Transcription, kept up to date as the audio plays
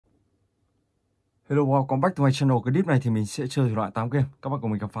Hello, welcome back to my channel. Cái clip này thì mình sẽ chơi thử loại 8 game. Các bạn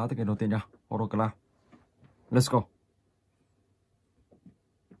cùng mình khám phá từ game đầu tiên nha. Horror Cloud. Let's go.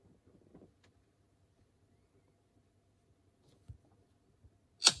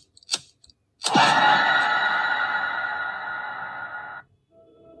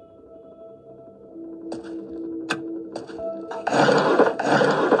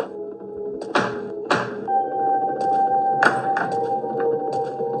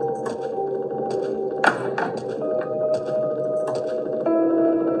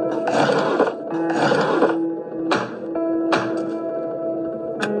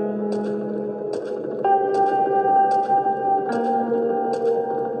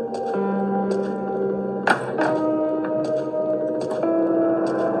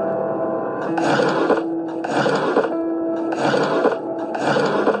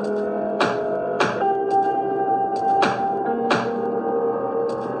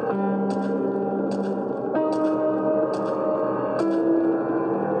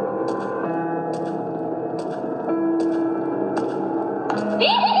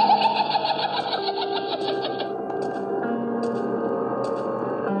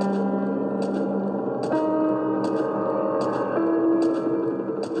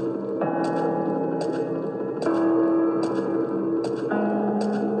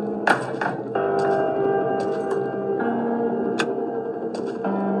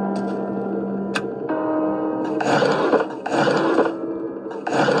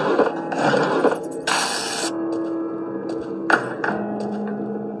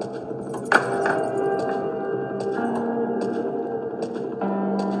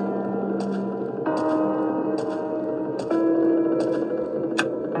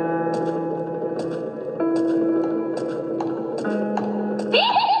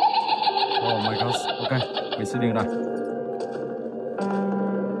 Oh my gosh, ok, mình sẽ điền này.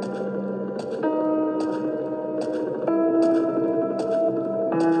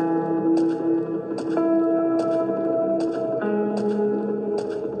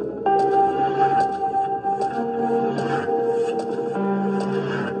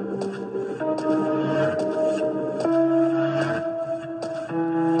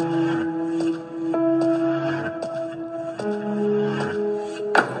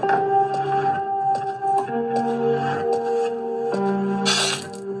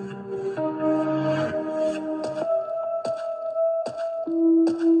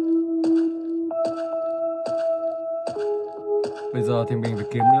 Bây giờ thì mình phải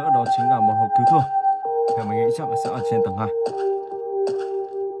kiếm nữa, đó chính là một hộp cứu thương. Theo mình nghĩ chắc là sẽ ở trên tầng 2.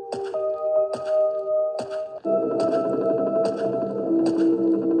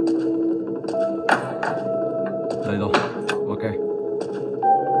 Đây rồi, ok.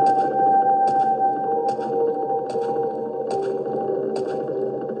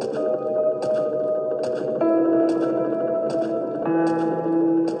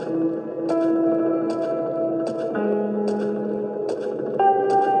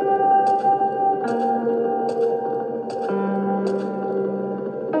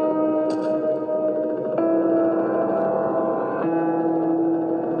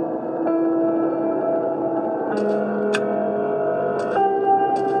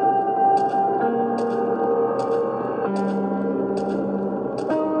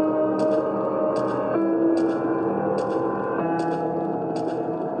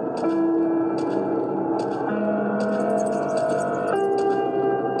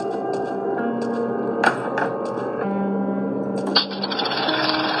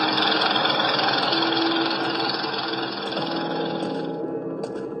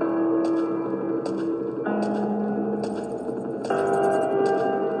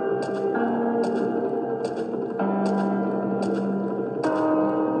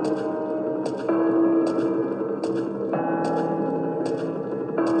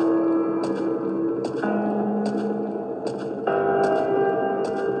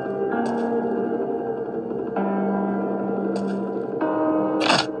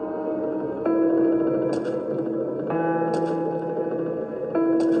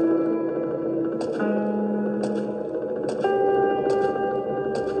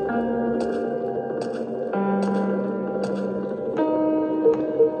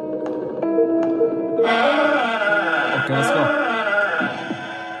 Okay, let's go.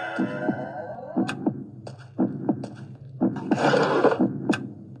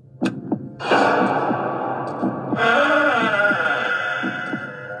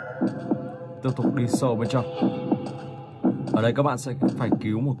 Tiếp tục đi sâu bên trong. Ở đây các bạn sẽ phải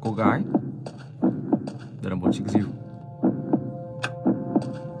cứu một cô gái. Đây là một chiếc rìu.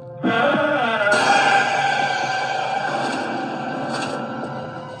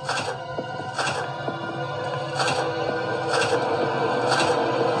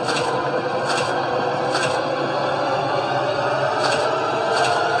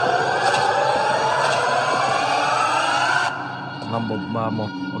 1.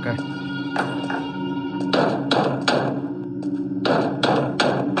 Ok.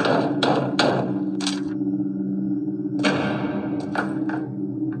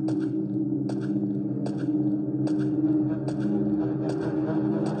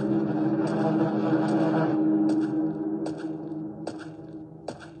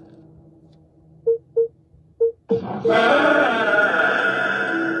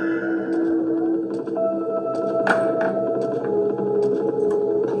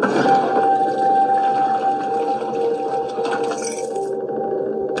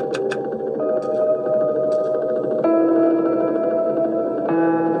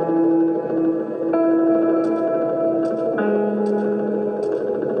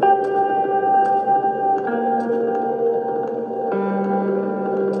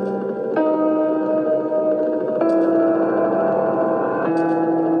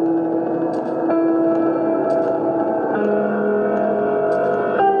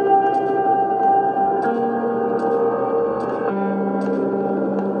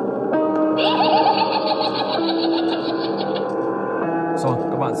 Rồi,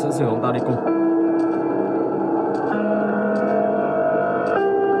 các bạn sẽ sử dụng ta đi cùng.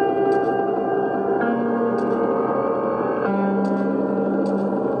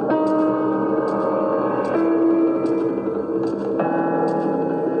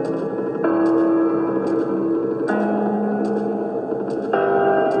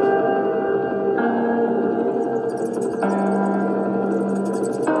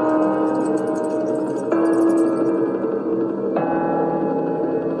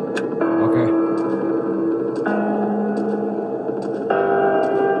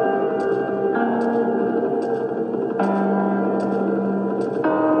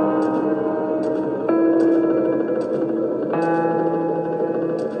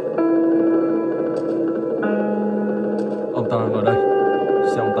 Ông ta đang ở đây,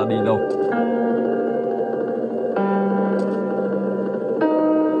 xem ông ta đi đâu.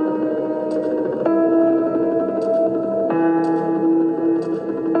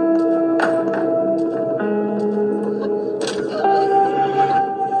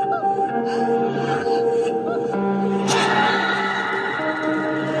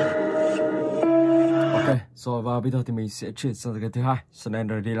 Ok, rồi và bây giờ thì mình sẽ chuyển sang cái thứ hai,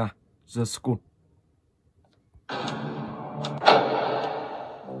 Slendrina, The School.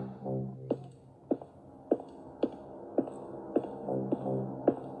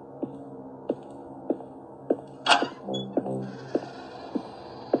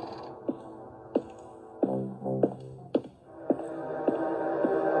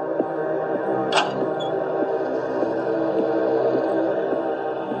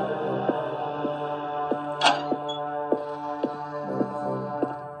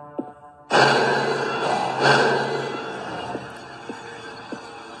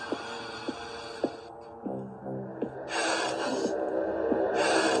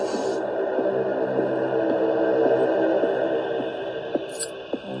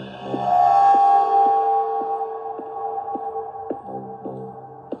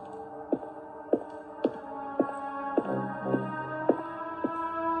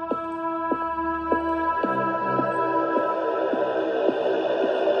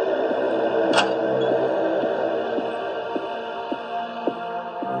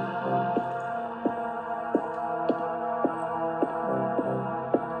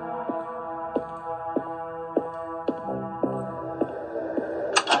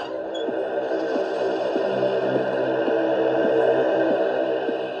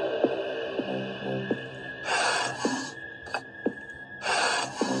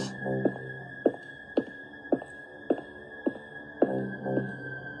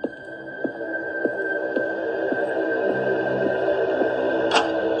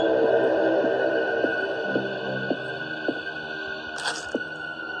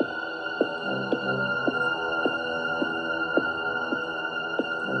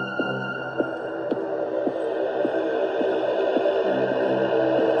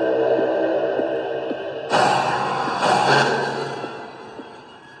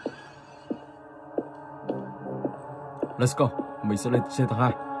 Let's go. Mình sẽ lên trên tầng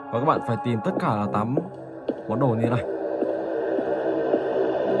 2 và các bạn phải tìm tất cả là 8 món đồ như thế này.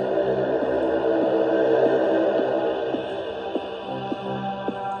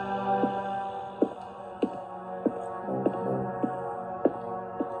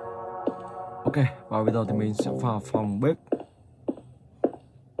 Ok, và bây giờ thì mình sẽ vào phòng bếp.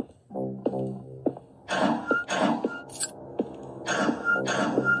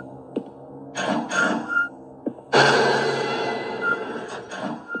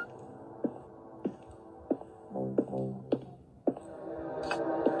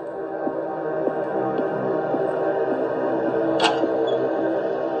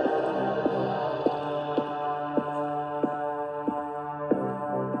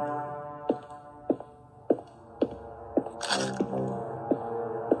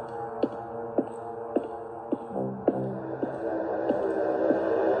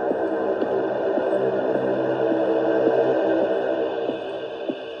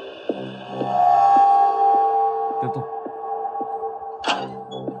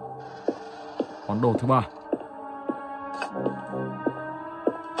 món đồ thứ ba.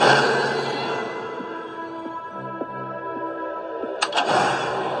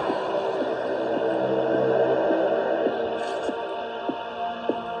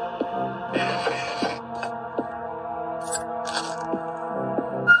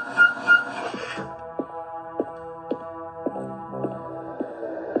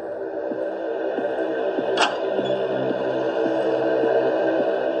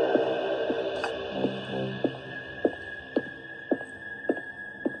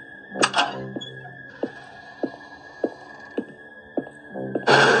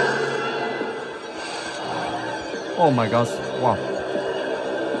 Oh my gosh, wow.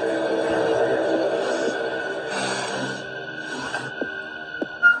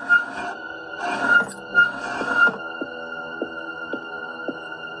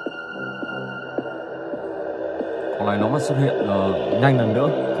 Còn này nó mà xuất hiện nhanh lần nữa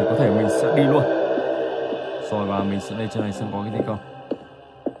thì có thể mình sẽ đi luôn. Rồi và mình sẽ lên trên này xem có cái gì không.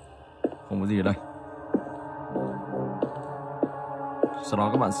 Không có gì ở đây. Sau đó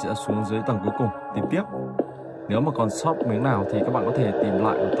các bạn sẽ xuống dưới tầng cuối cùng tìm tiếp. Nếu mà còn sót miếng nào thì các bạn có thể tìm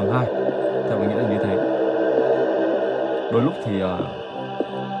lại ở tầng 2. Theo mình nghĩ là như thế. Đôi lúc thì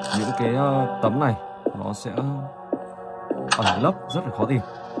những cái tấm này nó sẽ ẩn lấp rất là khó tìm.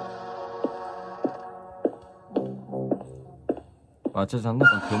 Và chắc chắn là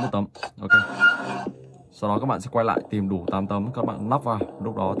còn thiếu một tấm. Ok. Sau đó các bạn sẽ quay lại tìm đủ 8 tấm, các bạn lắp vào.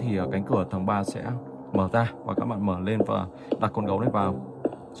 Lúc đó thì cánh cửa tầng 3 sẽ mở ra và các bạn mở lên và đặt con gấu này vào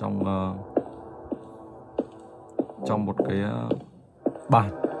trong một cái bàn.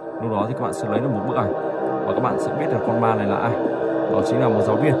 Lúc đó thì các bạn sẽ lấy được một bức ảnh và các bạn sẽ biết là con ma này là ai. Đó chính là một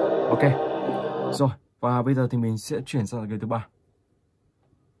giáo viên. Ok. Rồi, và bây giờ thì mình sẽ chuyển sang cái thứ ba.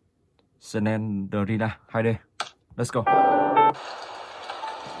 Slendrina 2D. Let's go.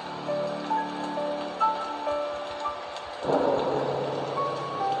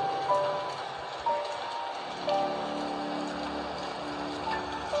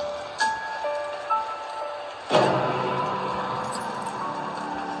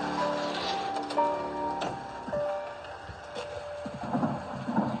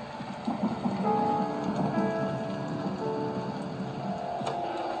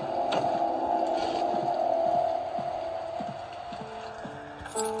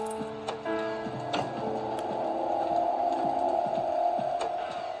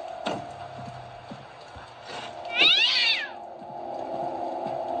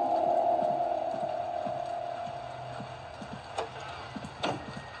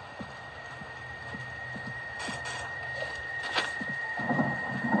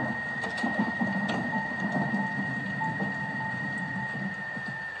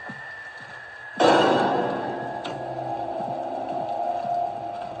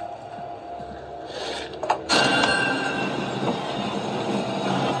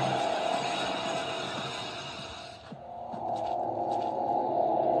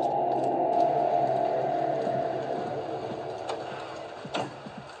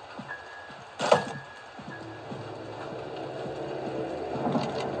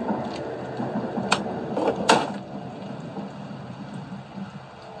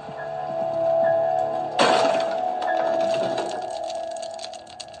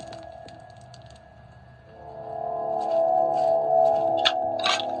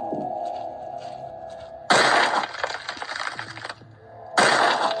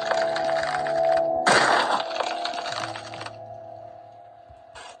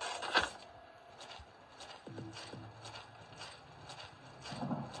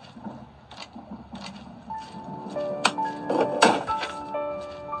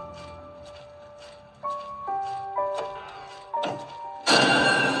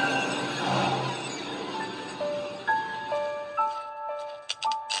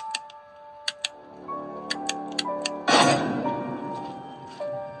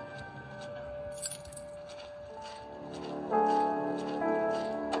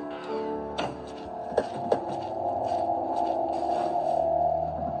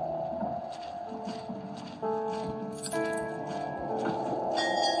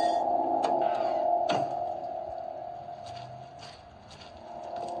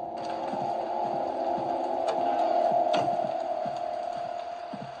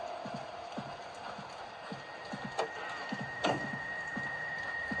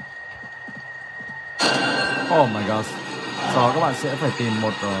 Oh my god. Sau đó các bạn sẽ phải tìm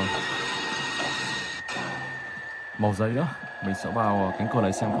một mẩu giấy nữa. Mình sẽ vào cánh cửa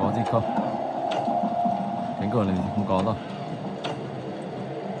này xem có gì không. Cánh cửa này thì không có rồi.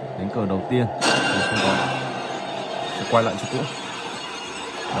 Cánh cửa đầu tiên thì không có. Sẽ quay lại chỗ cũ.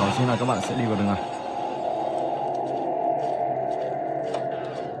 Đó chính là các bạn sẽ đi vào đường này.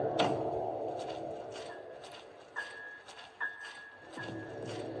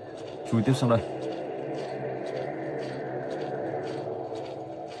 Chui tiếp sang đây.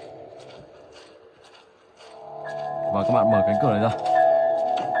 Và các bạn mở cánh cửa này ra.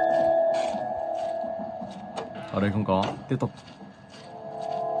 Ở đây không có. Tiếp tục.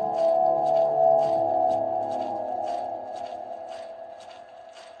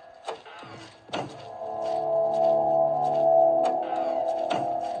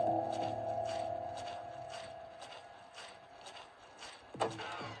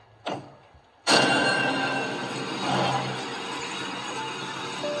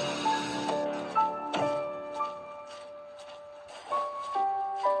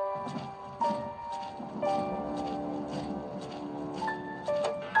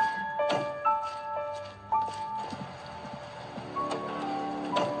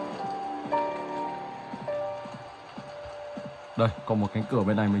 Đây, còn một cánh cửa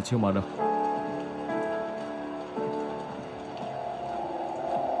bên này mình chưa mở được.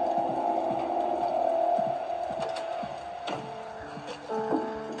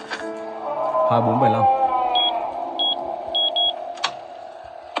 Hai bốn bảy năm.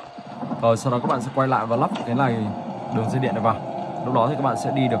 Rồi sau đó các bạn sẽ quay lại và lắp cái này, đường dây điện này vào. Lúc đó thì các bạn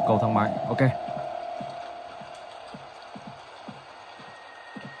sẽ đi được cầu thang máy. Ok.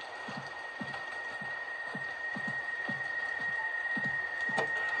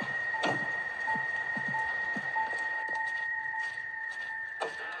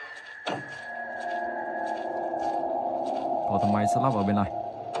 Cầu thang máy sẽ lắp ở bên này.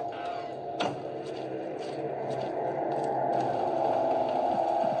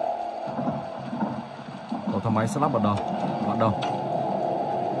 Cầu thang máy sẽ lắp ở đầu, đoạn đầu.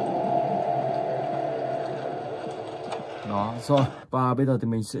 Đó, rồi. Và bây giờ thì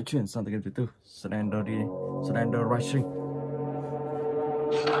mình sẽ chuyển sang tựa game thứ tư, Slender đi, Slender Rising.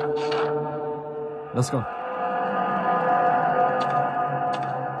 Let's go.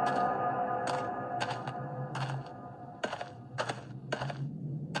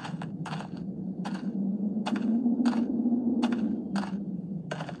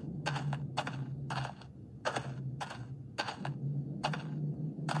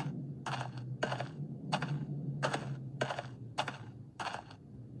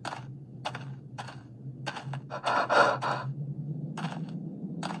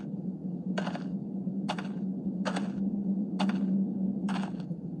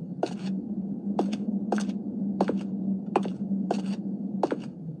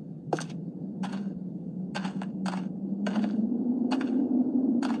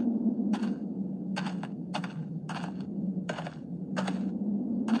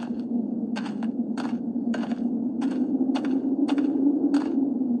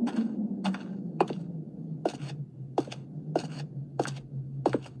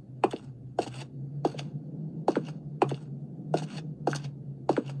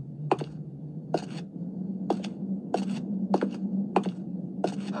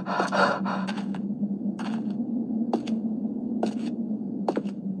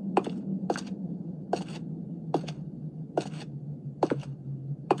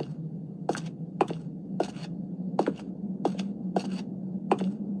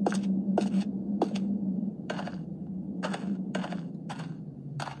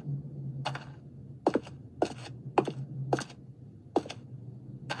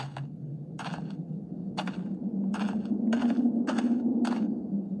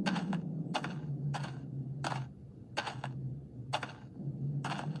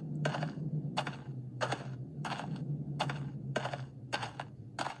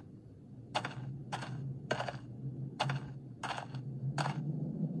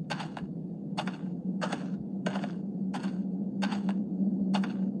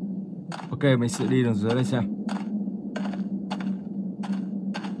 Ok, mình sẽ đi đường dưới đây xem.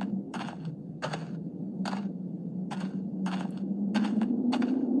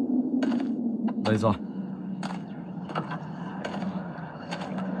 Đây rồi.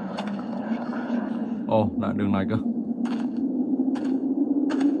 Ồ, lại đường này cơ.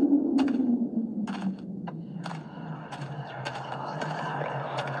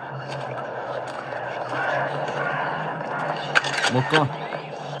 Một con.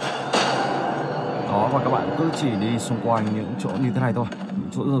 Đó, và các bạn cứ chỉ đi xung quanh những chỗ như thế này thôi, những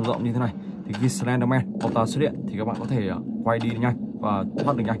chỗ rộng rộng như thế này. Thì khi Slenderman ông ta xuất hiện thì các bạn có thể quay đi nhanh và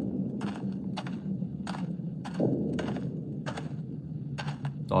thoát được nhanh.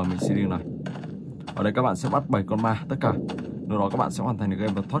 Rồi mình sẽ đi đường này. Ở đây các bạn sẽ bắt 7 con ma tất cả. Lúc đó các bạn sẽ hoàn thành được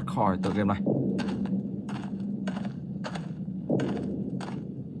game và thoát khỏi tựa game này.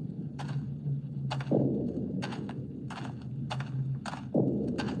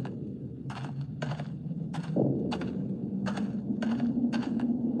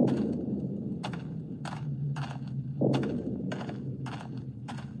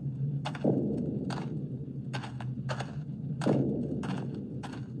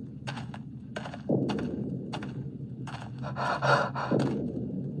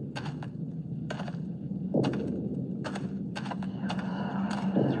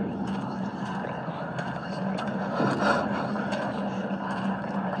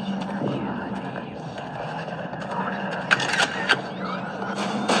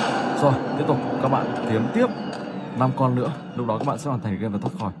 kiếm tiếp 5 con nữa. Lúc đó các bạn sẽ hoàn thành game và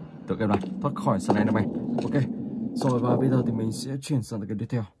thoát khỏi tựa game này, thoát khỏi Slender. Ok. Rồi và bây giờ thì mình sẽ chuyển sang game tiếp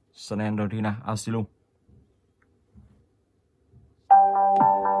theo, Slendrina Asylum.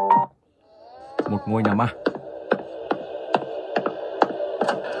 Một ngôi nhà ma.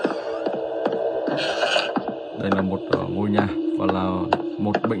 Đây là một ngôi nhà và là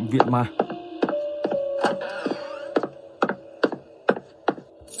một bệnh viện ma.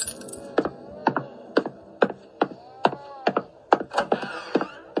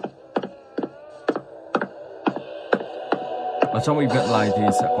 Ở trong bệnh viện này thì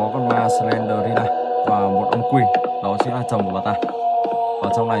sẽ có con ma Slendrina và một ông quỷ, đó chính là chồng của bà ta. Và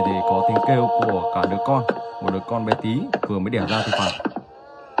trong này thì có tiếng kêu của cả đứa con, một đứa con bé tí vừa mới đẻ ra thì phải.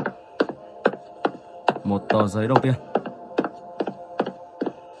 Một tờ giấy đầu tiên.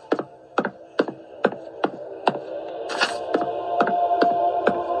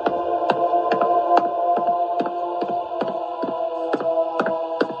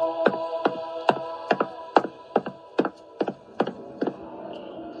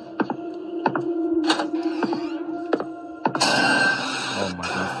 Oh my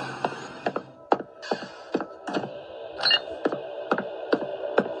God.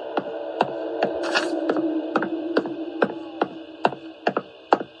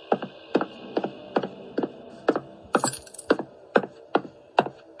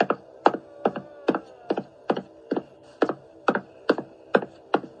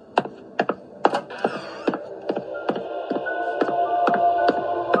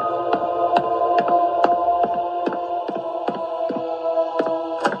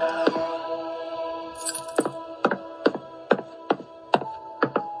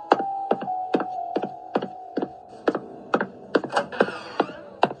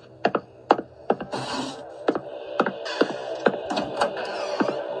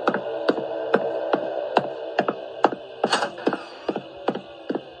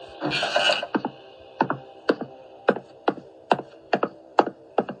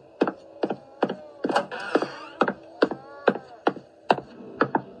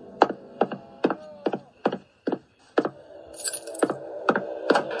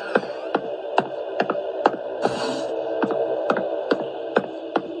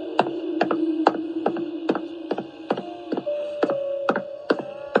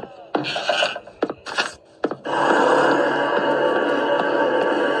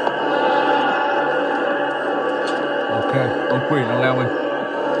 Ok, ông quỷ đang leo mình.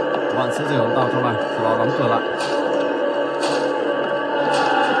 Các bạn sẽ rời ống tàu trong này, sau đó đóng cửa lại.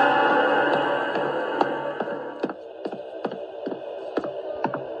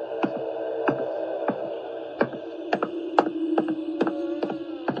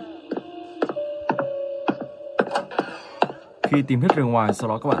 Khi tìm hết rìa ngoài, sau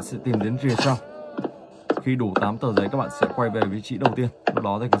đó các bạn sẽ tìm đến rìa trong. Khi đủ 8 tờ giấy, các bạn sẽ quay về vị trí đầu tiên. Lúc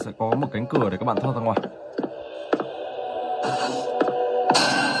đó thì sẽ có một cánh cửa để các bạn thoát ra ngoài.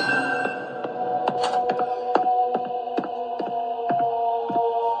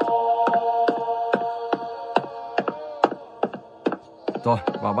 Rồi,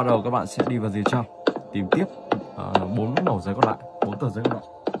 và bắt đầu các bạn sẽ đi vào rìa trong, tìm tiếp 4 mẩu giấy còn lại, 4 tờ giấy còn lại.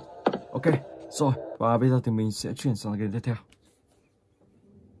 Ok, rồi, và bây giờ thì mình sẽ chuyển sang game tiếp theo.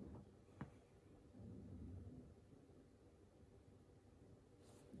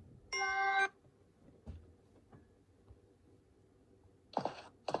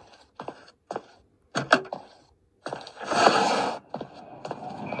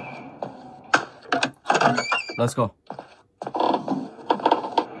 Let's go.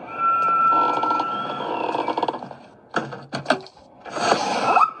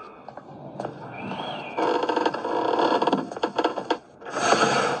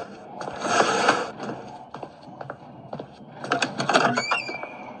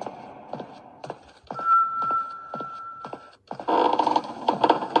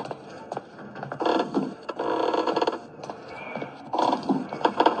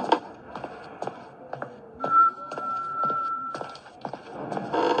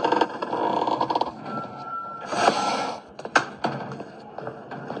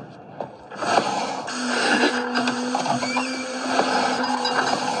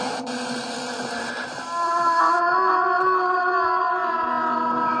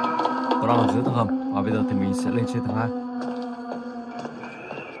 Tôi đang ở dưới tầng hầm và bây giờ thì mình sẽ lên trên tầng 2.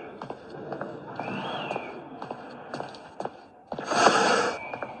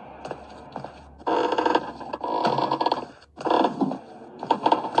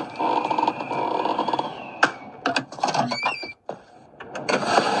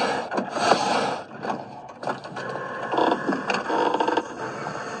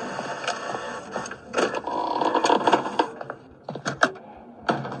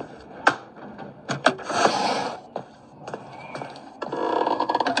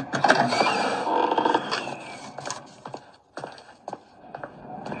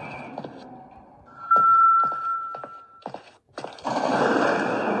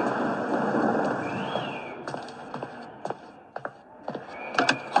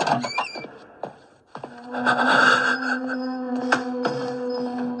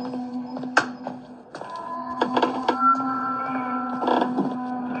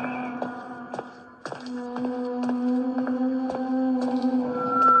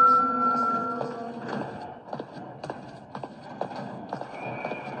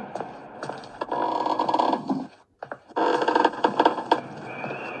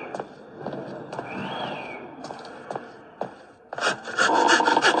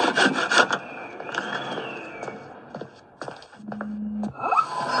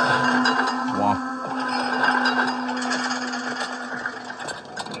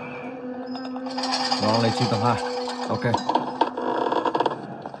 Nó lên trên tầng 2. Ok.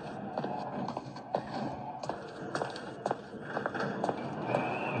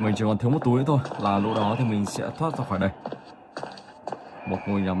 Mình chỉ còn thiếu một túi nữa thôi là lúc đó thì mình sẽ thoát ra khỏi đây. Một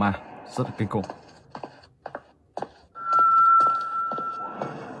ngôi nhà ma rất là kinh khủng.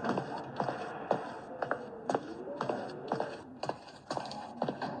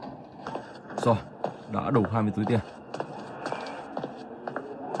 Rồi, đã đủ 20 túi tiền.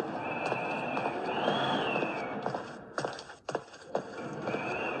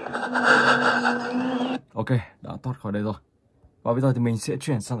 Ok, đã thoát khỏi đây rồi. Và bây giờ thì mình sẽ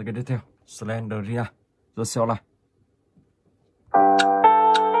chuyển sang cái tiếp theo, Slendrina, The Cellar.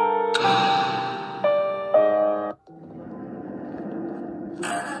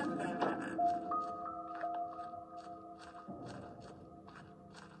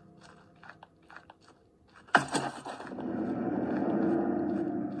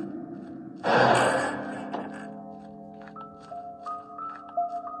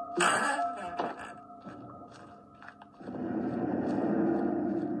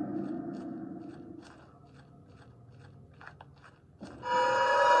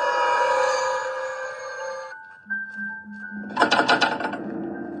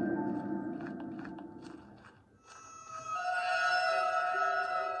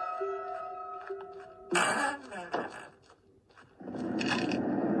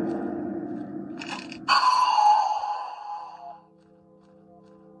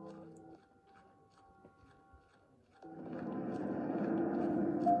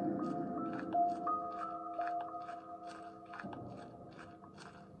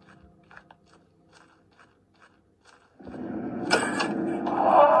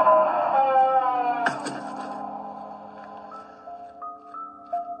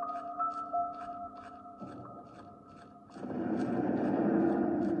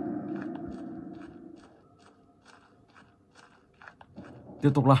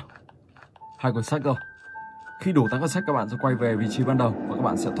 Tiếp tục là 2 cuốn sách rồi. Khi đủ 8 cuốn sách, các bạn sẽ quay về vị trí ban đầu và các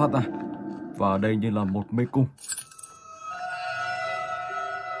bạn sẽ thoát ra. Và đây như là một mê cung.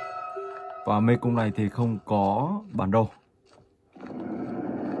 Và mê cung này thì không có bản đồ.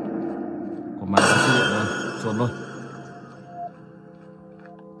 Còn màn xuất hiện rồi, chuồn luôn.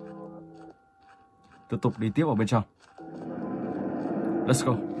 Tiếp tục đi tiếp vào bên trong. Let's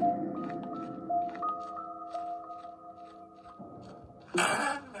go.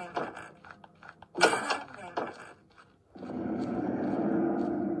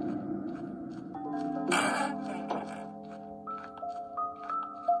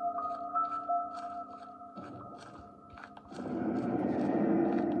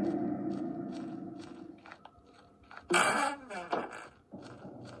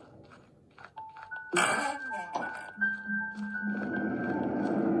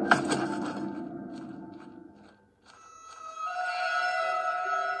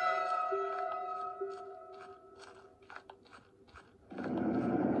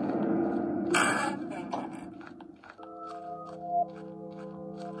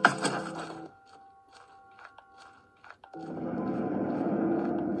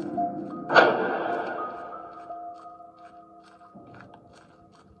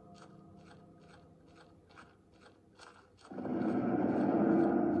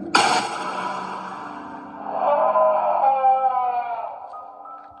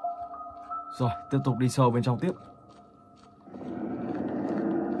 Rồi, tiếp tục đi sâu bên trong tiếp.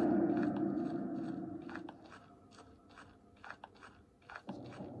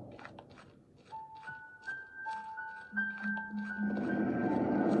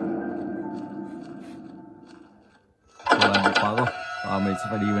 Cửa này bị khóa rồi và mình sẽ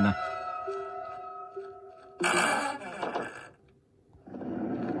phải đi bên này.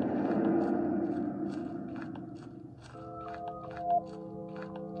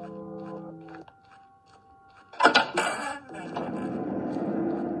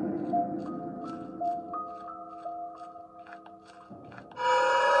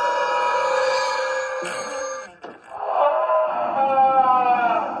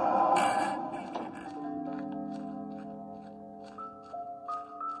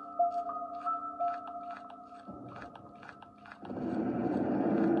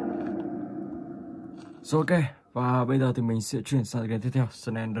 Rồi ok, và bây giờ thì mình sẽ chuyển sang cái tiếp theo,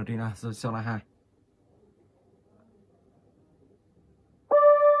 Slendrina, The Cellar 2.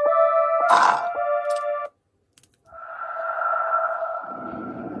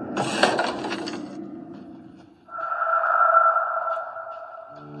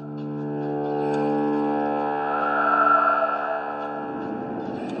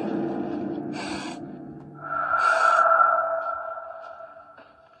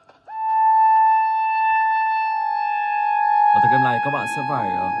 game này các bạn sẽ phải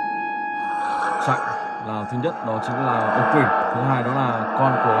chạy là thứ nhất đó chính là ô quỷ, thứ hai đó là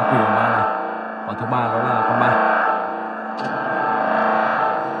con của ô quỷ ma này, và thứ ba đó là con ma.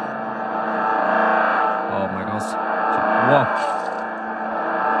 Oh my god, wow,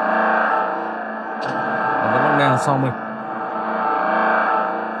 và vẫn đang đèn sau mình.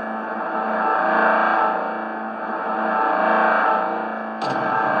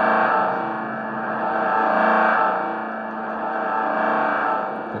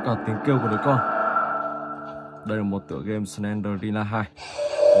 Có cả tiếng kêu của đứa con. Đây là một tựa game Slendrina 2,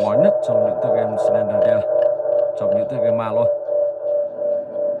 khó nhất trong những tựa game Slendrina, trong những tựa game ma luôn.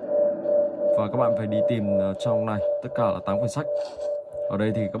 Và các bạn phải đi tìm trong này tất cả là 8 quyển sách. Ở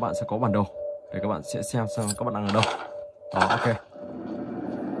đây thì các bạn sẽ có bản đồ để các bạn sẽ xem các bạn đang ở đâu. Đó, ok.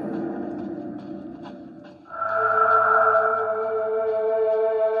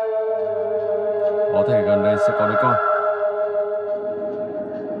 Có thể gần đây sẽ có đứa con.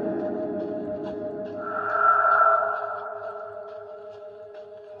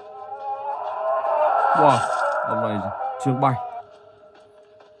 Wow, ông này chuyên bay.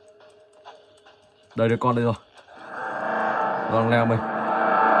 Đây đứa con đây rồi. Đang leo mình.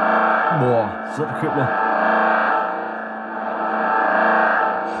 Bùa, rất khiếp luôn.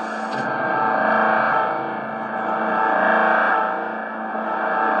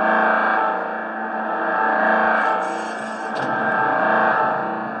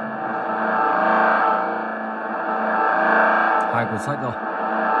 Hai cuốn sách rồi.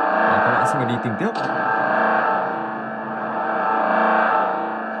 Và các bạn sẽ phải đi tìm tiếp.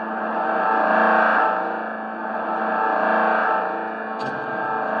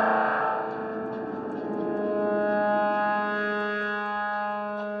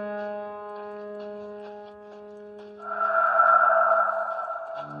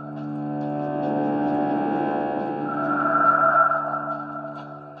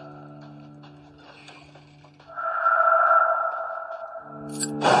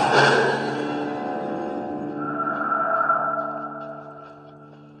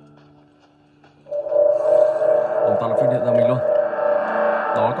 Ông ta đã phát hiện ra mình luôn.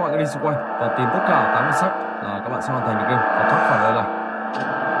 Đó, các bạn cứ đi xung quanh và tìm tất cả 8 quyển sách là các bạn sẽ hoàn thành được game và thoát khỏi đây là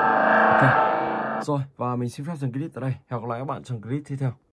ok. Rồi, và mình xin phép dừng clip tại đây. Hẹn gặp lại các bạn trong clip tiếp theo.